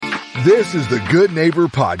This is the Good Neighbor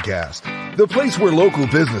Podcast, the place where local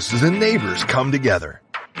businesses and neighbors come together.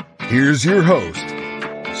 Here's your host,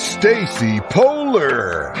 Stacy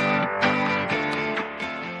Poehler.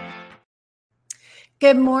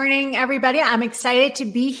 Good morning, everybody. I'm excited to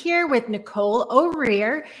be here with Nicole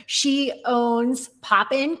O'Rear. She owns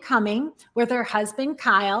Pop-In Cumming with her husband,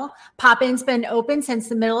 Kyle. Pop-In's been open since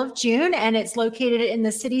the middle of June, and it's located in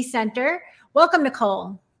the city center. Welcome,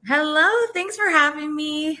 Nicole. Hello. Thanks for having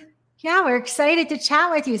me. Yeah, we're excited to chat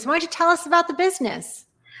with you. So why don't you tell us about the business?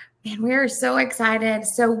 Man, we are so excited.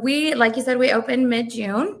 So we, like you said, we opened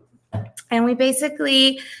mid-June. And we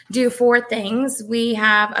basically do four things. We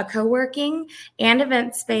have a co-working and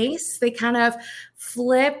event space. They kind of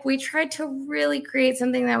flip. We tried to really create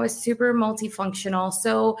something that was super multifunctional.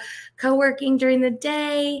 So co-working during the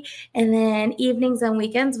day, and then evenings and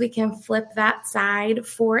weekends, we can flip that side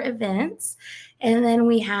for events. And then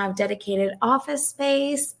we have dedicated office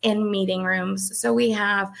space and meeting rooms. So we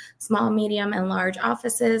have small, medium, and large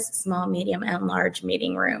offices, small, medium, and large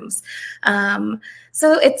meeting rooms.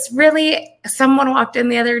 So it's really, someone walked in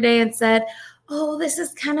the other day and said, oh, this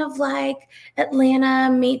is kind of like Atlanta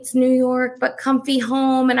meets New York, but comfy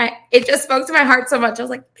home. And it just spoke to my heart so much. I was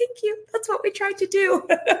like, thank you. That's what we tried to do.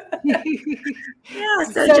 Yeah.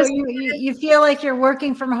 So you feel like you're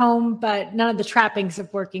working from home, but none of the trappings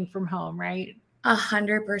of working from home, right?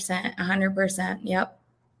 100%. Yep.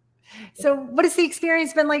 So what has the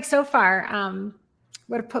experience been like so far?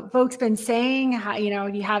 What have folks been saying? How,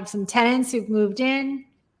 you have some tenants who've moved in.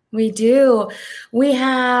 We do. We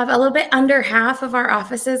have a little bit under half of our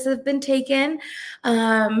offices have been taken.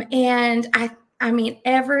 And I mean,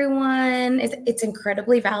 everyone, it's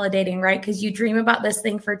incredibly validating, right? Because you dream about this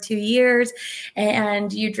thing for 2 years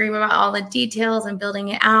and you dream about all the details and building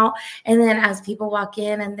it out. And then as people walk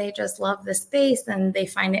in and they just love the space and they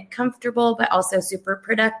find it comfortable, but also super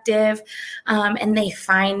productive, and they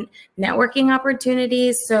find networking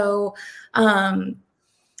opportunities. So,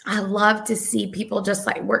 I love to see people just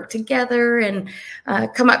like work together and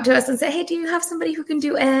come up to us and say, hey, do you have somebody who can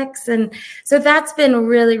do X? And so that's been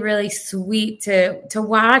really, really sweet to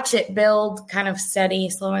watch it build kind of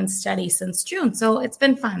slow and steady since June. So it's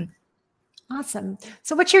been fun. Awesome.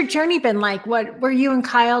 So what's your journey been like? What were you and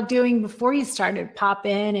Kyle doing before you started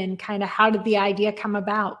Pop-In, and kind of how did the idea come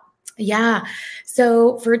about? Yeah.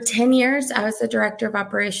 So for 10 years, I was the director of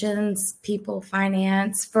operations, people,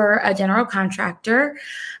 finance for a general contractor.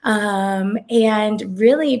 And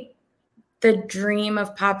really the dream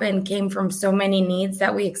of Pop-In came from so many needs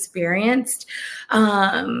that we experienced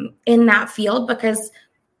in that field, because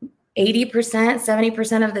 80%,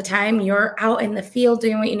 70% of the time you're out in the field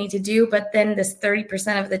doing what you need to do. But then this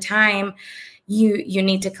 30% of the time you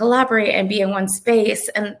need to collaborate and be in one space.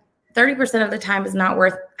 And 30% of the time is not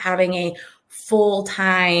worth having a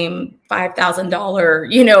full-time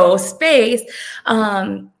 $5,000, space.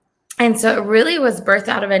 And so it really was birthed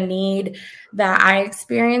out of a need that I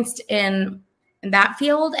experienced in that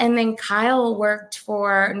field. And then Kyle worked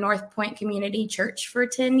for North Point Community Church for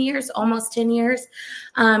 10 years, almost 10 years,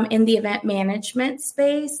 in the event management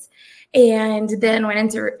space. And then went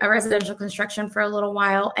into a residential construction for a little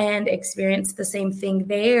while and experienced the same thing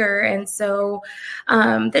there. And so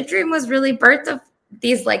the dream was really birthed of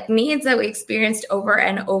these like needs that we experienced over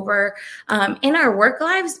and over in our work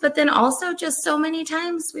lives. But then also just so many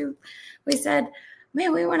times we said,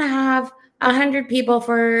 man, we want to have 100 people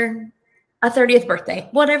for a 30th birthday,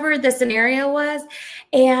 whatever the scenario was,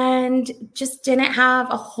 and just didn't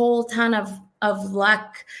have a whole ton of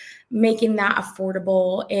luck making that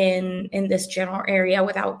affordable in this general area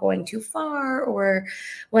without going too far or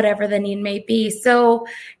whatever the need may be. So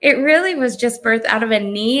it really was just birthed out of a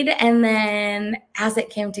need. And then as it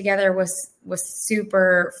came together was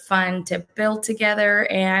super fun to build together.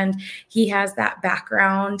 And he has that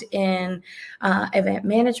background in event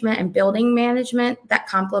management and building management that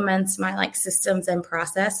complements my like systems and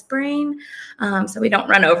process brain. So we don't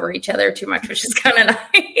run over each other too much, which is kind of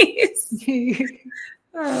nice.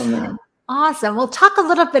 Oh, man. Awesome. We'll talk a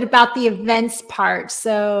little bit about the events part.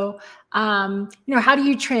 So, how do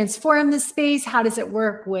you transform the space? How does it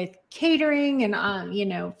work with catering and,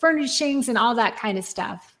 furnishings and all that kind of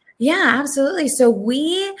stuff? Yeah, absolutely. So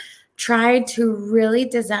we tried to really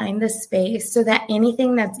design the space so that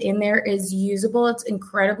anything that's in there is usable. It's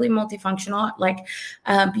incredibly multifunctional, like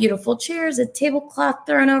beautiful chairs, a tablecloth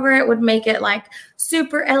thrown over it would make it like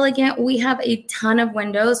super elegant. We have a ton of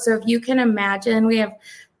windows. So if you can imagine, we have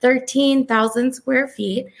 13,000 square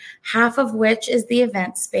feet, half of which is the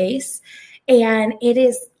event space. And it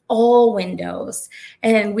is all windows,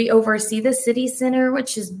 and we oversee the city center,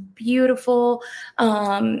 which is beautiful.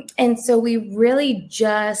 And so we really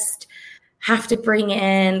just have to bring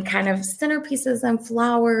in kind of centerpieces and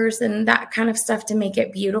flowers and that kind of stuff to make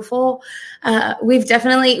it beautiful. We've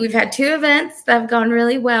had 2 events that have gone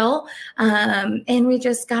really well. And we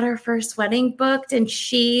just got our first wedding booked, and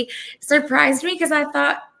she surprised me because I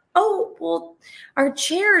thought, oh, well, our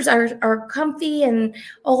chairs are comfy and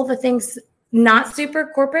all the things, not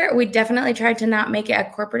super corporate. We definitely tried to not make it a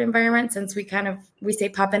corporate environment, since we say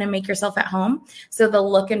pop in and make yourself at home. So the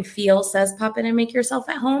look and feel says pop in and make yourself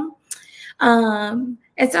at home. And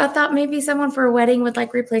so I thought maybe someone for a wedding would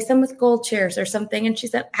like replace them with gold chairs or something. And she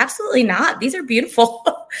said, absolutely not. These are beautiful.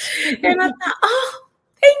 And I thought, oh,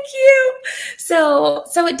 thank you. So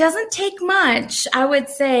it doesn't take much, I would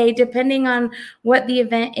say, depending on what the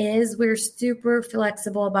event is. We're super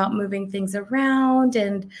flexible about moving things around.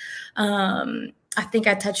 And, I think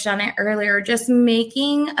I touched on it earlier, just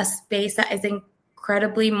making a space that is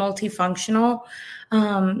incredibly multifunctional,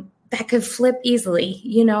 that could flip easily,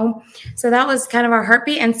 So that was kind of our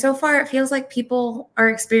heartbeat. And so far, it feels like people are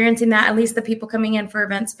experiencing that. At least the people coming in for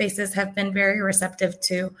event spaces have been very receptive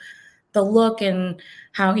to the look and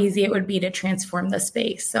how easy it would be to transform the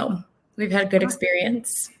space. So we've had a good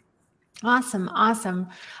experience. Awesome.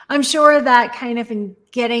 I'm sure that kind of in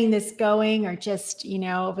getting this going, or just,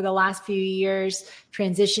 over the last few years,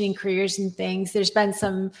 transitioning careers and things, there's been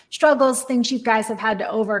some struggles, things you guys have had to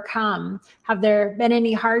overcome. Have there been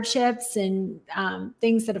any hardships and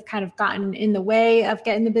things that have kind of gotten in the way of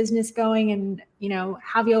getting the business going? And, how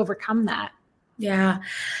have you overcome that? Yeah.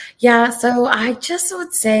 So I just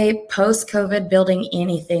would say post-COVID, building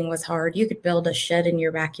anything was hard. You could build a shed in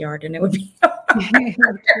your backyard and it would be hard.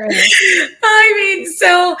 I mean,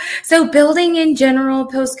 so building in general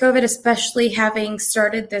post-COVID, especially having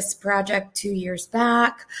started this project 2 years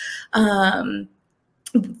back, the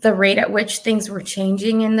rate at which things were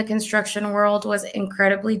changing in the construction world was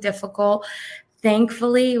incredibly difficult.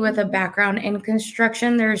 Thankfully, with a background in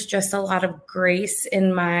construction, there's just a lot of grace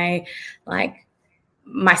in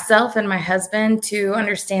myself and my husband to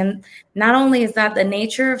understand not only is that the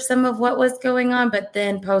nature of some of what was going on, but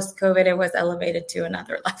then post-COVID, it was elevated to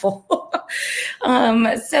another level.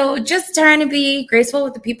 So just trying to be graceful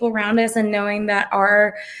with the people around us and knowing that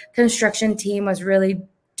our construction team was really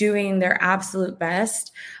doing their absolute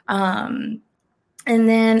best. And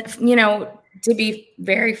then, to be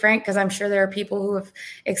very frank, because I'm sure there are people who have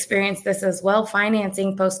experienced this as well,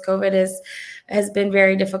 financing post-COVID has been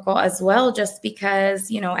very difficult as well, just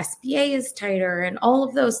because, SBA is tighter and all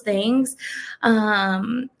of those things.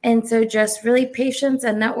 And so just really patience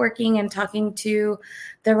and networking and talking to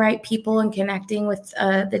the right people and connecting with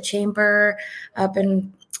the chamber up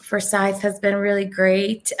in Forsyth has been really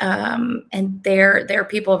great. And their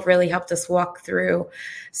people have really helped us walk through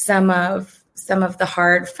some of the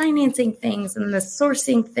hard financing things and the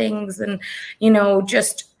sourcing things, and,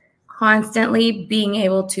 just constantly being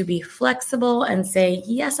able to be flexible and say,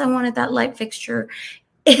 yes, I wanted that light fixture.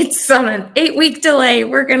 It's on an 8-week delay.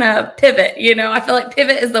 We're going to pivot. I feel like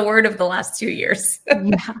pivot is the word of the last 2 years.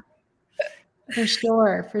 Yeah, for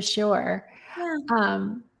sure. Yeah.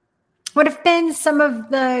 What have been some of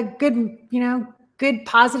the good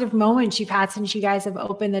positive moments you've had since you guys have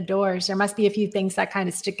opened the doors? There must be a few things that kind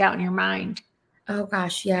of stick out in your mind. Oh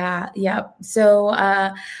gosh, yeah. So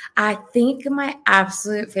I think my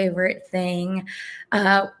absolute favorite thing,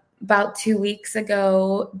 about 2 weeks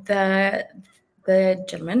ago, the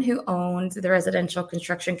gentleman who owns the residential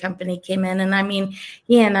construction company came in, and I mean,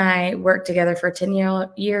 he and I worked together for 10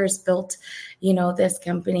 years, built, this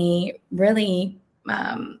company really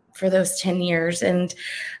for those 10 years, and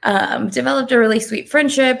developed a really sweet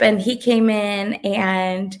friendship. And he came in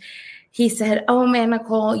and he said, oh man,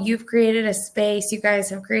 Nicole, you've created a space. You guys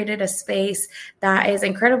have created a space that is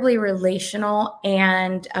incredibly relational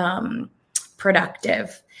and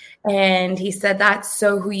productive. And he said, that's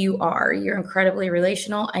so who you are. You're incredibly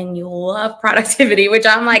relational and you love productivity, which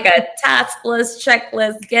I'm like a task list,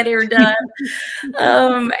 checklist, get her done.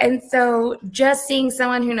 And so just seeing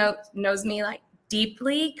someone who knows me like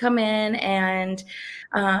deeply come in and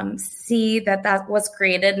see that was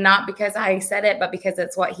created, not because I said it, but because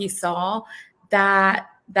it's what he saw, that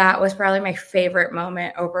was probably my favorite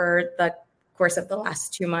moment over the course of the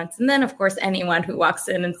last 2 months. And then, of course, anyone who walks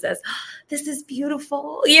in and says, oh, this is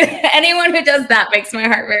beautiful. Anyone who does that makes my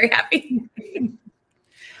heart very happy.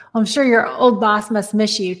 I'm sure your old boss must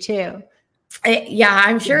miss you too. Yeah,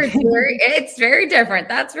 I'm sure it's very different.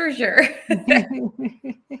 That's for sure.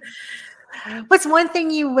 What's one thing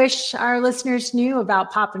you wish our listeners knew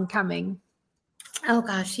about Pop and Cumming? Oh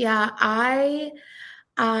gosh, yeah.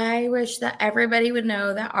 I wish that everybody would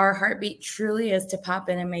know that our heartbeat truly is to pop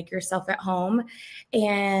in and make yourself at home.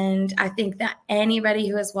 And I think that anybody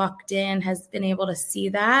who has walked in has been able to see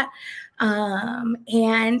that.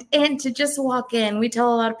 And to just walk in, we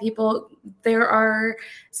tell a lot of people there are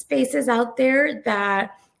spaces out there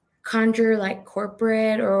that conjure like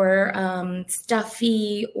corporate or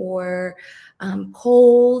stuffy or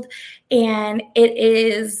cold. And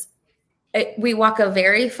we walk a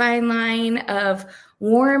very fine line of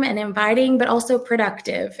warm and inviting, but also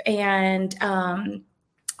productive and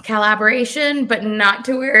collaboration, but not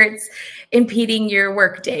to where it's impeding your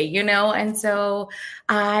workday, And so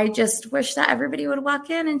I just wish that everybody would walk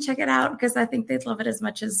in and check it out because I think they'd love it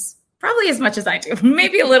probably as much as I do,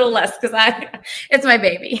 maybe a little less because it's my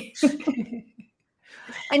baby.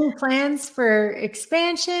 Any plans for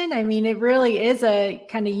expansion? I mean, it really is a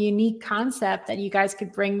kind of unique concept that you guys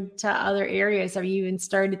could bring to other areas. Have you even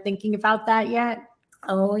started thinking about that yet?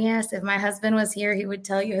 Oh, yes. If my husband was here, he would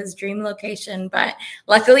tell you his dream location, but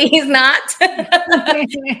luckily he's not.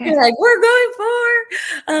 He's like, we're going for.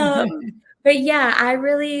 But yeah, I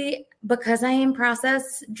really, because I am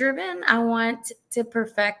process driven, I want to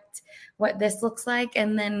perfect what this looks like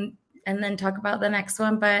and then talk about the next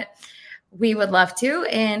one. But we would love to.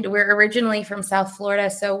 And we're originally from South Florida.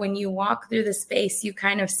 So when you walk through the space, you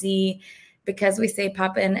kind of see, because we say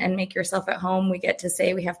pop in and make yourself at home, we get to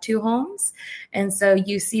say we have 2 homes. And so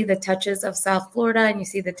you see the touches of South Florida and you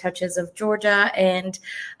see the touches of Georgia. And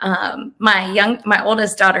my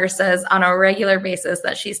oldest daughter says on a regular basis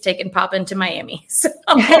that she's taken pop into Miami. So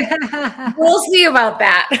we'll see about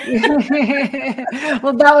that.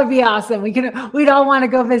 Well, that would be awesome. We'd all want to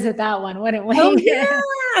go visit that one, wouldn't we? Oh, yeah.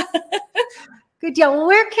 Good deal. Well,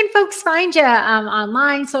 where can folks find you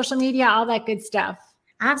online, social media, all that good stuff?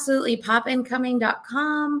 Absolutely.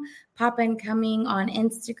 popincumming.com, popincumming on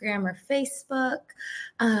Instagram or Facebook.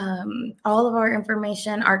 All of our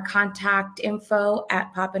information, our contact info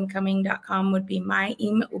at popincumming.com would be my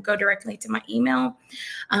email. Will go directly to my email.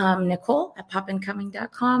 Nicole at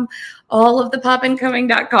popincumming.com. All of the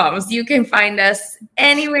popincumming.coms. You can find us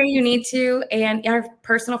anywhere you need to. And our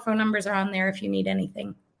personal phone numbers are on there if you need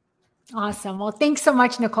anything. Awesome. Well, thanks so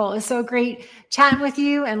much, Nicole. It's so great chatting with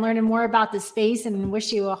you and learning more about the space, and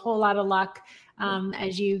wish you a whole lot of luck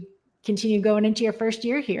as you continue going into your first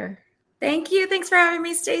year here. Thank you. Thanks for having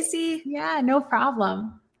me, Stacy. Yeah, no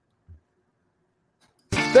problem.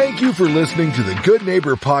 Thank you for listening to the Good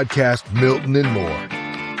Neighbor Podcast, Milton and More.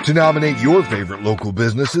 To nominate your favorite local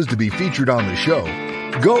businesses to be featured on the show,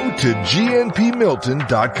 go to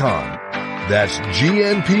gnpmilton.com. That's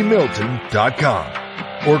gnpmilton.com.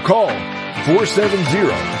 Or call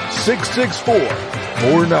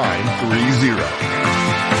 470-664-4930.